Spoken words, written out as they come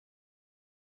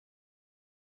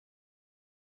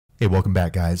Hey, welcome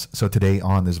back guys. So today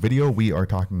on this video, we are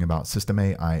talking about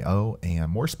Systeme.io,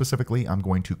 and more specifically, I'm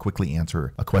going to quickly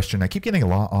answer a question I keep getting a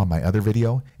lot on my other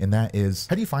video, and that is,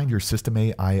 how do you find your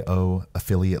Systeme.io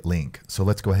affiliate link? So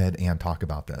let's go ahead and talk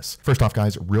about this. First off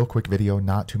guys, real quick video,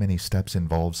 not too many steps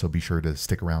involved, so be sure to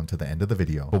stick around to the end of the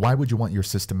video. But why would you want your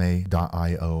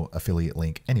Systeme.io affiliate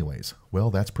link anyways? Well,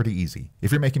 that's pretty easy.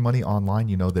 If you're making money online,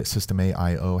 you know that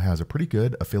Systeme.io has a pretty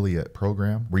good affiliate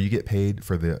program where you get paid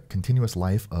for the continuous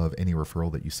life of any referral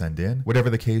that you send in. Whatever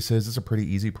the case is, it's a pretty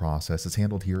easy process. It's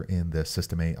handled here in the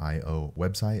Systeme.io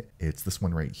website. It's this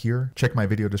one right here. Check my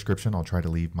video description. I'll try to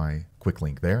leave my quick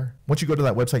link there. Once you go to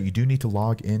that website, you do need to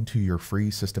log into your free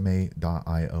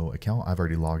Systeme.io account. I've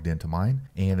already logged into mine,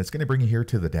 and it's going to bring you here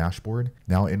to the dashboard.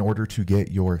 Now, in order to get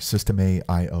your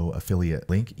Systeme.io affiliate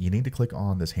link, you need to click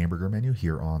on this hamburger menu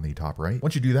here on the top right.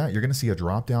 Once you do that, you're going to see a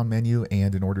drop-down menu,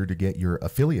 and in order to get your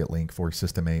affiliate link for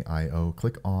Systeme.io,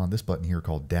 click on this button here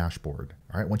called Dashboard.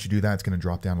 All right, once you do that, it's going to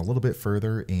drop down a little bit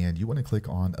further, and you want to click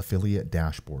on Affiliate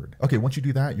Dashboard. Okay, once you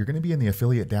do that, you're going to be in the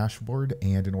Affiliate Dashboard,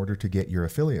 and in order to get your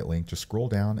affiliate link, just scroll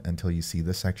down until you see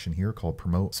this section here called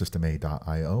Promote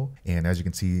Systeme.io. And as you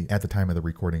can see, at the time of the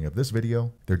recording of this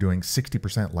video, they're doing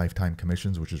 60% lifetime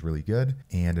commissions, which is really good.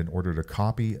 And in order to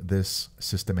copy this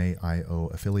Systeme.io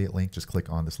affiliate link, just click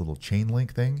on this little chain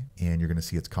link thing, and you're going to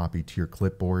see it's copied to your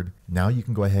clipboard. Now you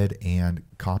can go ahead and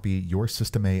copy your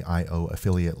Systeme.io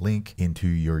affiliate link into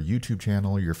your YouTube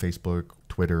channel, your Facebook,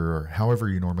 Twitter, or however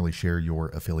you normally share your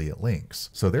affiliate links.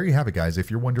 So there you have it guys.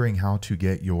 If you're wondering how to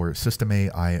get your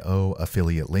Systeme.io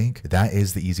affiliate link, that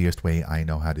is the easiest way I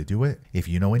know how to do it. If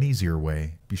you know an easier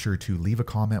way, be sure to leave a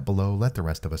comment below. Let the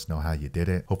rest of us know how you did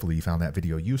it. Hopefully you found that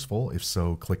video useful. If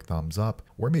so, click thumbs up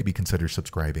or maybe consider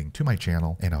subscribing to my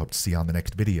channel, and I hope to see you on the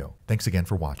next video. Thanks again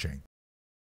for watching.